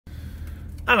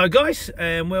Hello guys,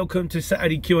 and welcome to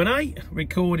Saturday Q&A,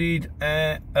 recorded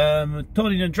at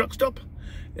Toddington Truck Stop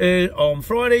on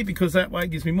Friday, because that way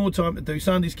it gives me more time to do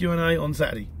Sunday's Q&A on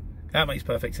Saturday. That makes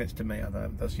perfect sense to me. I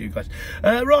know that's you guys.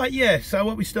 Right, yeah, so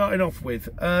what we starting off with,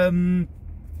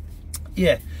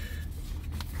 yeah,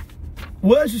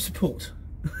 words of support.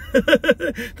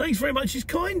 Thanks very much. It's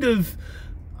kind of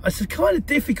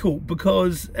difficult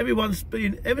because everyone's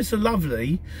been ever so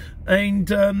lovely,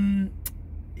 and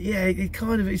yeah,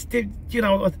 it's, you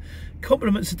know,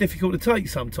 compliments are difficult to take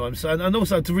sometimes, and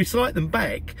also to recite them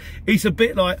back, it's a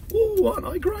bit like, oh, aren't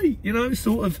I great, you know,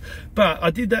 sort of. But I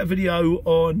did that video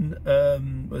on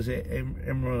was it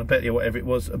Imran Betty or whatever it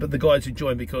was, but the guys who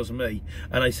joined because of me,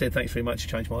 and they said thanks very much,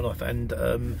 changed my life, and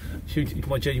it's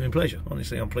my genuine pleasure.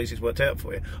 Honestly, I'm pleased it's worked out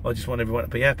for you. I just want everyone to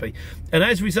be happy, and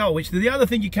as a result, which the other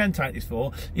thing you can take this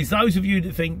for is those of you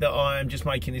that think that I am just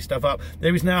making this stuff up.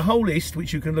 There is now a whole list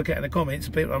which you can look at in the comments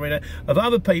of people I mean, of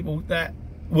other people that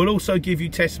will also give you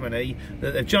testimony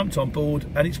that they've jumped on board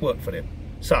and it's worked for them.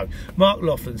 So Mark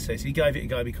Laughlin says he gave it a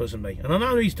go because of me, and I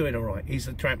know he's doing all right. He's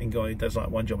a tramping guy who does like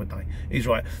one job a day. He's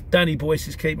right. Danny Boyce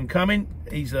says keep him coming.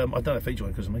 He's I don't know if he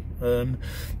joined because of me.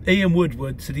 Ian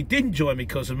Woodward said he didn't join me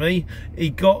because of me.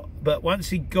 But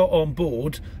once he got on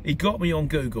board, he got me on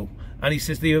Google. And he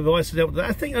says the advice has helped.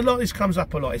 I think a lot of this comes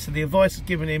up a lot. He said the advice has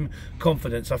given him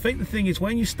confidence. I think the thing is,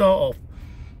 when you start off,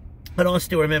 and I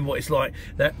still remember what it's like,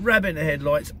 that rabbit in the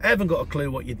headlights, haven't got a clue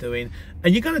what you're doing,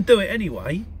 and you're going to do it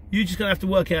anyway. You're just going to have to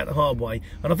work out the hard way.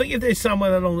 And I think if there's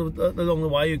someone along the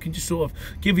way who can just sort of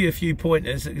give you a few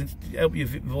pointers that can help you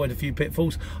avoid a few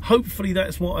pitfalls, hopefully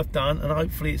that's what I've done, and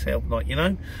hopefully it's helped, like, you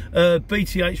know.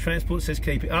 BTH Transport says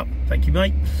keep it up. Thank you,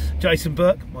 mate. Jason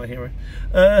Burke, my hero,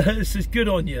 says good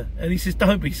on you. And he says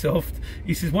don't be soft.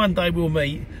 He says one day we'll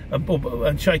meet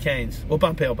and shake hands, or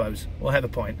bump elbows, or have a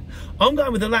pint. I'm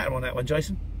going with the latter on that one,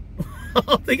 Jason.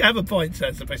 I think have a pint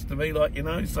sounds the best to me, like, you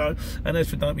know. So, and as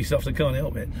for don't be soft, I can't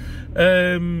help it.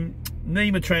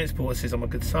 Nima Transport says I'm a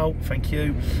good soul, thank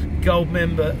you. Gold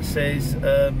member says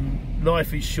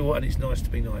life is short and it's nice to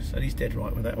be nice, and he's dead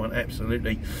right with that one,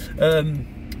 absolutely.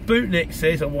 Bootneck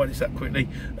says, I'll wind this up quickly,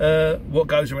 what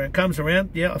goes around comes around.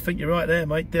 Yeah, I think you're right there,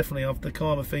 mate. Definitely, after the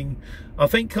karma thing, I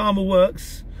think karma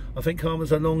works. I think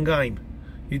karma's a long game.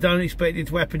 You don't expect it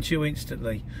to happen to you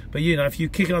instantly. But, you know, if you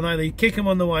kick them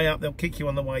on the way up, they'll kick you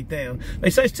on the way down. They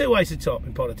say it's two ways to top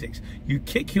in politics. You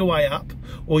kick your way up,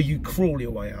 or you crawl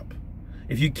your way up.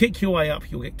 If you kick your way up,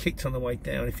 you'll get kicked on the way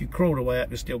down. If you crawl the way up,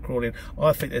 you're still crawling.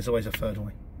 I think there's always a third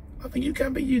way. I think you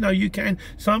can be, you know, you can.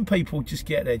 Some people just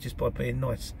get there just by being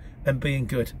nice and being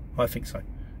good. I think so.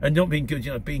 And not being good,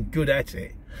 you know, being good at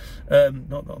it.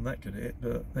 Not that I'm that good at it,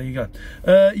 but there you go.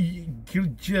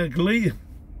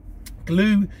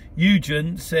 Glue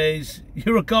Eugen says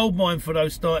you're a gold mine for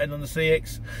those starting on the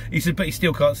CX. He said, but he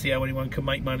still can't see how anyone can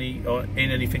make money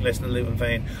in anything less than a Luton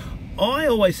van. I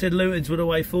always said Luton's were the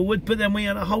way forward, but then we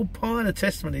had a whole pile of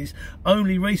testimonies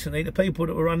only recently to people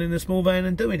that were running a small van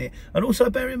and doing it. And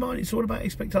also bear in mind, it's all about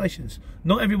expectations.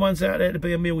 Not everyone's out there to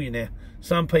be a millionaire.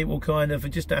 Some people kind of are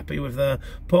just happy with the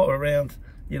potter around.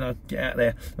 You know, get out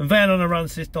there. And Van on a Run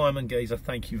says Diamond Geezer.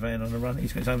 Thank you, Van on a Run.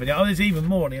 He's got his own video. Oh, there's even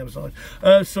more on the other side.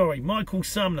 Sorry, Michael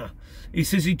Sumner. He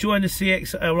says he joined the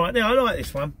CX. Right now, I like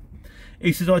this one.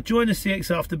 He says, I joined the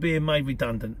CX after being made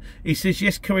redundant. He says,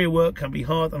 yes, career work can be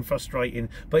hard and frustrating,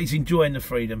 but he's enjoying the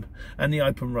freedom and the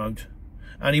open road.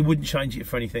 And he wouldn't change it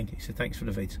for anything. He said, thanks for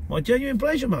the vids. My genuine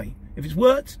pleasure, mate. If it's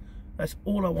worked, that's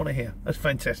all I want to hear. That's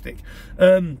fantastic.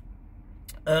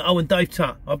 Oh, and Dave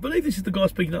Tutt, I believe this is the guy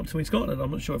speaking up to me in Scotland. I'm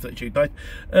not sure if that's you, Dave.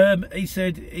 He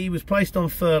said he was placed on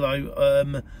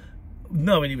furlough,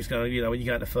 knowing he was going to, you know, when you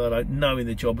go into furlough, knowing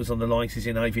the job was on the line, 'cause he's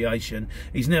in aviation.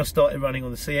 He's now started running on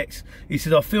the CX. He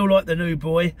said, I feel like the new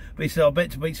boy, but he said, I'll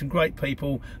bet to meet some great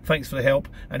people. Thanks for the help.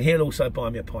 And he'll also buy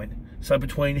me a pint. So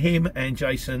between him and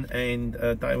Jason and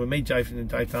me, Jason and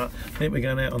Dave Tutt, I think we're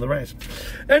going out on the Raz.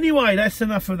 Anyway, that's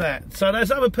enough of that. So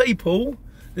there's other people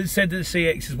that said that the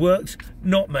CX has worked,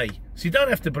 not me. So you don't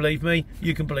have to believe me,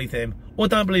 you can believe them. Or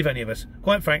don't believe any of us.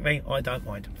 Quite frankly, I don't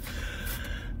mind.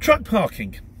 Truck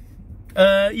parking.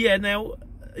 Yeah, now,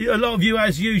 a lot of you,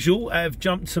 as usual, have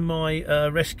jumped to my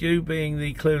rescue, being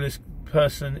the clueless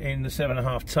person in the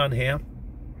 7.5 tonne here.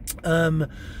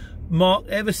 Mark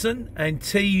Everson and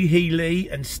T. Healy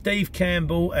and Steve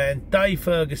Campbell and Dave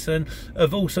Ferguson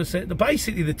have also said that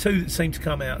basically the two that seem to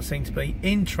come out seem to be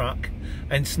in truck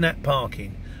and snap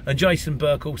parking. And Jason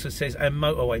Burke also says, and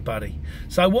motorway buddy.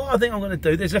 So what I think I'm going to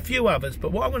do, there's a few others,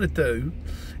 but what I'm going to do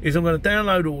is I'm going to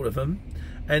download all of them,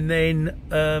 and then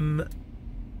I'm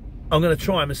going to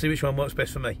try them and see which one works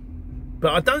best for me.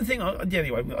 But I don't think,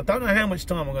 anyway, I don't know how much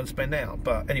time I'm going to spend out.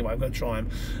 But anyway, I'm going to try them.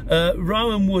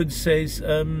 Rowan Wood says,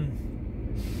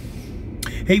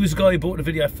 he was the guy who bought the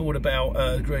video forward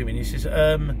about grooming. He says,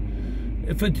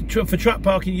 for truck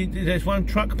parking, there's one,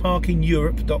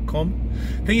 truckparkingeurope.com.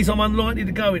 Thing is, I'm unlikely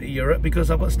to go into Europe because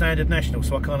I've got standard national,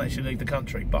 so I can't actually leave the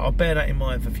country. But I'll bear that in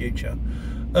mind for future.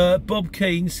 Bob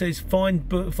Keane says,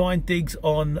 find digs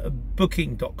on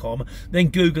booking.com, then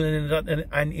Google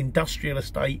an industrial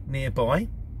estate nearby.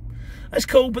 That's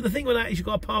cool, but the thing with that is you've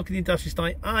got to park in the industrial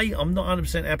estate. I'm not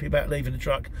 100% happy about leaving the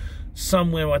truck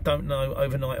somewhere I don't know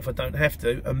overnight if I don't have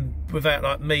to, and without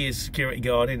like me as security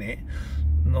guard in it.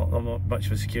 I'm not much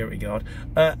of a security guard.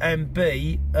 And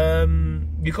B,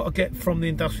 you've got to get from the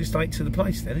industrial estate to the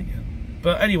place then, haven't you?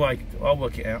 But anyway, I'll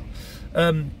work it out.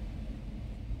 And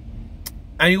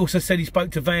he also said he spoke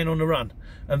to Van on the Run.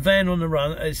 And Van on the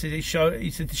Run, he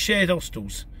said the shared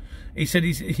hostels. He said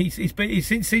since he's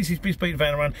been speaking to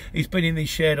Van on the Run, he's been in these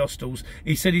shared hostels.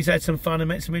 He said he's had some fun and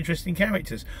met some interesting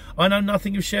characters. I know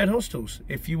nothing of shared hostels.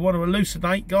 If you want to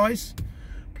elucidate, guys,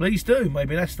 please do.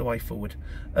 Maybe that's the way forward.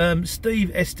 Steve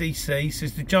SDC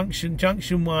says the Junction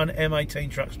 1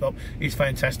 M18 truck stop is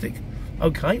fantastic.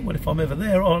 Okay, well, if I'm ever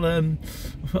there, I'm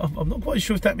not quite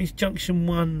sure if that means Junction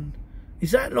 1. Is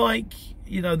that like,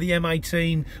 you know, the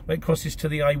M18 where it crosses to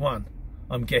the A1?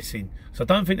 I'm guessing. So I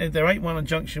don't think that there ain't one on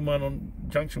Junction 1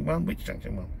 which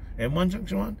Junction 1? M1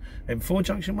 Junction 1? M4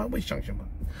 Junction 1? Which Junction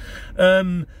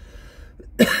 1?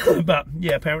 But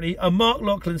yeah, apparently. Mark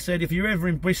Lachlan said if you're ever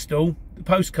in Bristol, the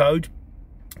postcode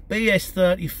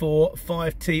BS34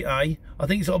 5TA. I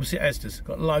think it's opposite Asda's.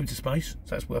 Got loads of space,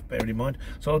 so that's worth bearing in mind.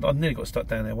 So I nearly got stuck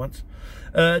down there once.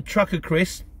 Trucker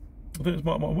Chris, I think it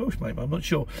was my Welsh mate, but I'm not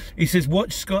sure. He says,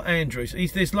 watch Scott Andrews.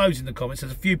 There's loads in the comments.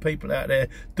 There's a few people out there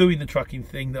doing the trucking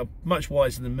thing that are much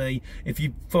wiser than me. If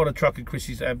you follow Trucker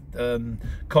Chris's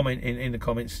comment in the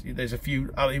comments, there's a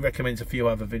few. He recommends a few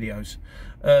other videos.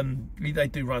 They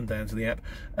do rundowns of the app.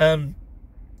 And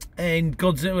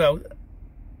Godzilla's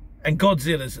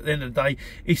at the end of the day,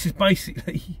 he says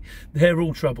basically they're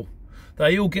all trouble.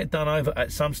 They all get done over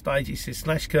at some stage. He says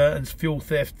slash curtains, fuel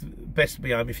theft, best to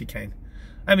be home if you can.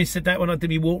 Having said that, when I did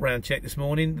my walk round check this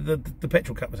morning, the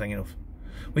petrol cap was hanging off,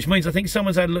 which means I think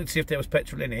someone's had a look to see if there was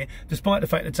petrol in here, despite the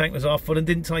fact the tank was half full and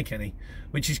didn't take any,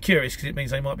 which is curious because it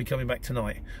means they might be coming back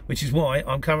tonight, which is why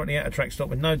I'm currently at a track stop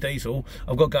with no diesel.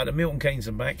 I've got to go to Milton Keynes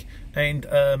and back, and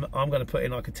I'm going to put in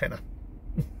like a tenner.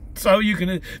 So you can,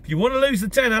 if you want to lose the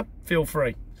tenner, feel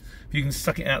free. If you can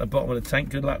suck it out the bottom of the tank,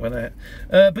 good luck with that.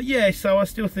 But yeah, so I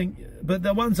still think, but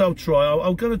the ones I'll try,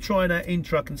 I'm going to try that in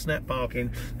truck and snap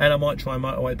parking, and I might try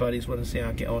Motorway Buddy as well and see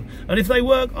how I get on. And if they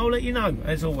work, I'll let you know,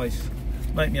 as always.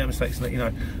 Make no mistakes and let you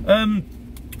know.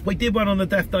 We did one on the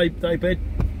Daft Day bed.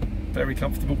 Very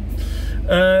comfortable.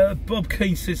 Bob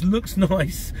Keane says, looks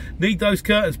nice. Need those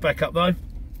curtains back up though.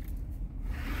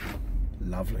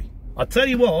 Lovely. I tell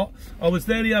you what, I was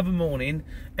there the other morning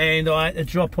and I had to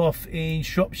drop off in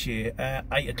Shropshire at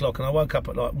 8 o'clock and I woke up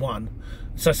at like 1.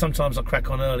 So sometimes I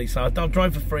crack on early. So I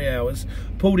drove for 3 hours,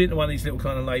 pulled into one of these little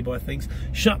kind of lay-by things,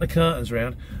 shut the curtains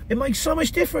round. It makes so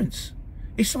much difference.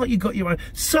 It's like you got your own.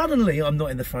 Suddenly I'm not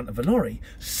in the front of a lorry.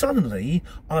 Suddenly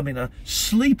I'm in a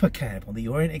sleeper cab on the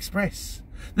Orient Express.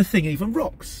 The thing even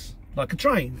rocks like a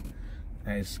train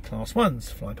as class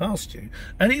ones fly past you,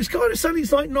 and it's kind of suddenly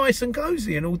it's like nice and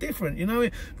cozy and all different, you know.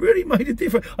 It really made a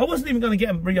difference. I wasn't even going to get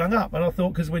them re-hung up, and I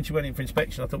thought, because when she went in for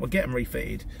inspection, I thought, well, get them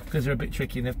refitted because they're a bit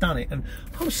tricky and they've done it, and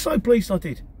I was so pleased I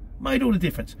did. Made all the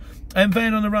difference. And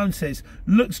Van on the Run says,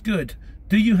 looks good.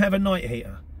 Do you have a night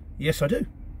heater? Yes, I do.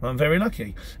 I'm very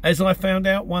lucky, as I found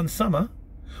out one summer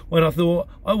when I thought,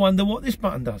 I wonder what this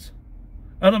button does,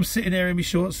 and I'm sitting there in my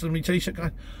shorts and my t-shirt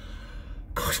going,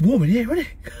 God, it's warm in here, isn't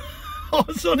it? I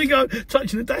was suddenly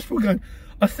touching the dashboard going,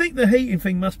 I think the heating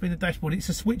thing must be in the dashboard. It's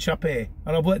a switch up here,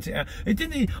 and I worked it out. It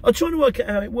didn't. I'm trying to work out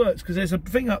how it works because there's a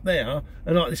thing up there,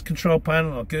 and like this control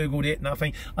panel. I googled it,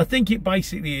 nothing. I think it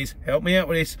basically is. Help me out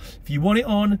with this. If you want it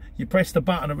on, you press the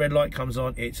button, a red light comes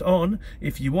on. It's on.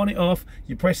 If you want it off,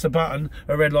 you press the button,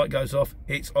 a red light goes off.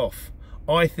 It's off.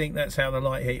 I think that's how the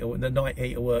night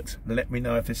heater works. Let me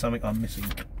know if there's something I'm missing.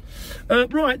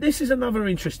 Right, this is another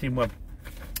interesting one.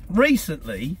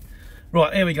 Recently.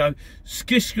 Right, here we go.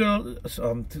 Sukhral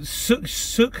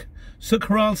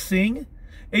Singh,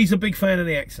 he's a big fan of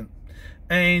the accent.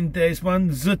 And there's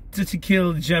one,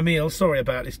 Zutikil Jamil, sorry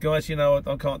about this, guys, you know,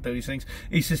 I can't do these things.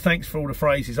 He says, thanks for all the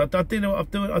phrases. I did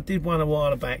one a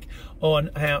while back on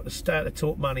how to start to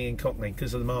talk money in Cockney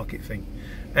because of the market thing.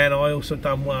 And I also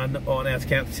done one on how to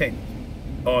count to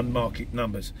 10 on market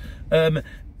numbers.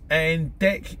 And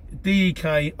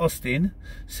DEK Austin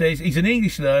says he's an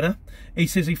English learner. He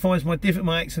says he finds my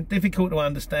accent difficult to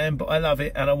understand, but I love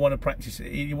it and I want to practice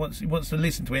it. He wants to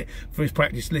listen to it for his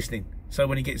practice listening. So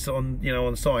when he gets on, you know,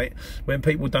 on site, when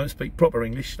people don't speak proper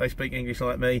English, they speak English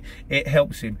like me, it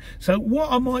helps him. So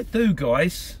what I might do,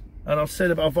 guys, and I've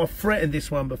said about, I've threatened this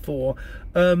one before,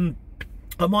 I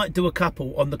might do a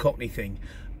couple on the Cockney thing.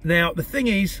 Now the thing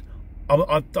is,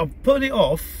 I've put it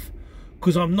off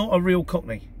because I'm not a real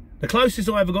Cockney. The closest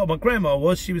I ever got to my grandma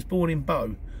was she was born in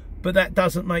Bow, but that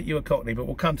doesn't make you a Cockney, but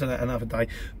we'll come to that another day.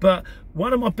 But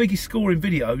one of my biggest scoring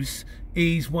videos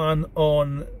is one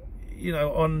on, you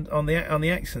know, on the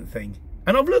accent thing.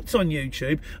 And I've looked on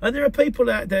YouTube, and there are people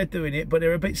out there doing it, but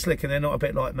they're a bit slick and they're not a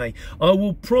bit like me. I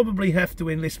will probably have to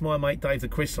enlist my mate Dave the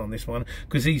Chris on this one,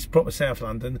 because he's proper South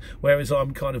London, whereas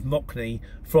I'm kind of Mockney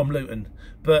from Luton.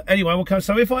 But anyway, we'll come.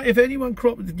 So if anyone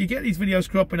you get these videos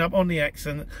cropping up on the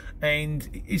accent, and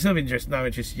it's of interest, no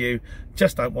interest to you,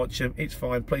 just don't watch them. It's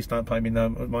fine. Please don't pay me no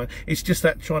mind. It's just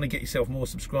that trying to get yourself more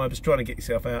subscribers, trying to get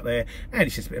yourself out there, and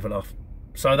it's just a bit of a laugh.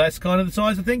 So that's kind of the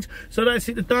size of things. So that's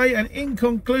it today. And in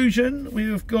conclusion,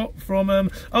 we've got from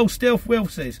Stealth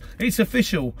Wealth says it's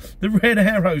official. The red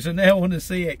arrows are now on the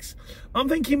CX. I'm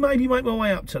thinking maybe make my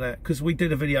way up to that, because we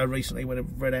did a video recently when the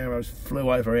red arrows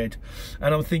flew overhead,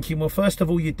 and I'm thinking, well, first of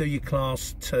all you do your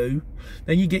class 2,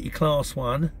 then you get your class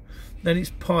 1, then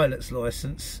it's pilot's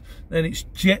license, then it's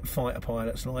jet fighter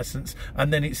pilot's license,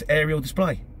 and then it's aerial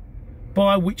display.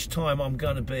 By which time I'm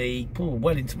going to be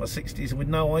well into my 60s and with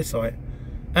no eyesight.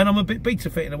 And I'm a bit beta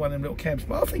fit in one of them little cabs,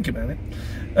 but I'll think about it.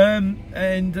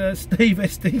 Steve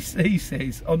SDC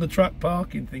says, on the truck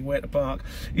parking thing, where to park,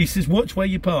 he says, watch where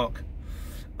you park.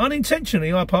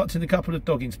 Unintentionally, I parked in a couple of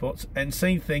dogging spots and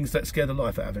seen things that scared the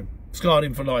life out of him. Scarred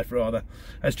him for life, rather.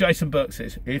 As Jason Burke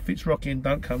says, if it's rocking,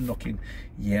 don't come knocking.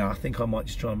 Yeah, I think I might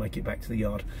just try and make it back to the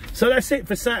yard. So that's it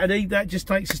for Saturday. That just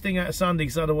takes the sting out of Sunday,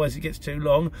 because otherwise it gets too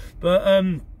long. But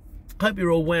hope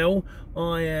you're all well.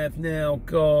 I have now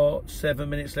got 7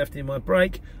 minutes left in my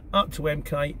break, up to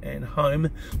MK and home.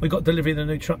 We got delivery of the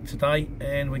new truck today,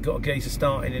 and we got a geezer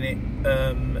starting in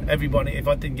it. Everybody, if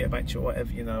I didn't get back to you,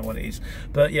 whatever, you know what it is.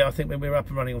 But yeah, I think when we're up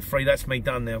and running on 3, that's me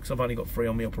done now, because I've only got 3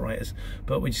 on my operators.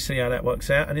 But we just see how that works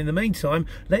out. And in the meantime,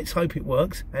 let's hope it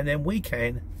works, and then we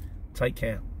can take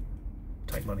care,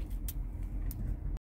 take money.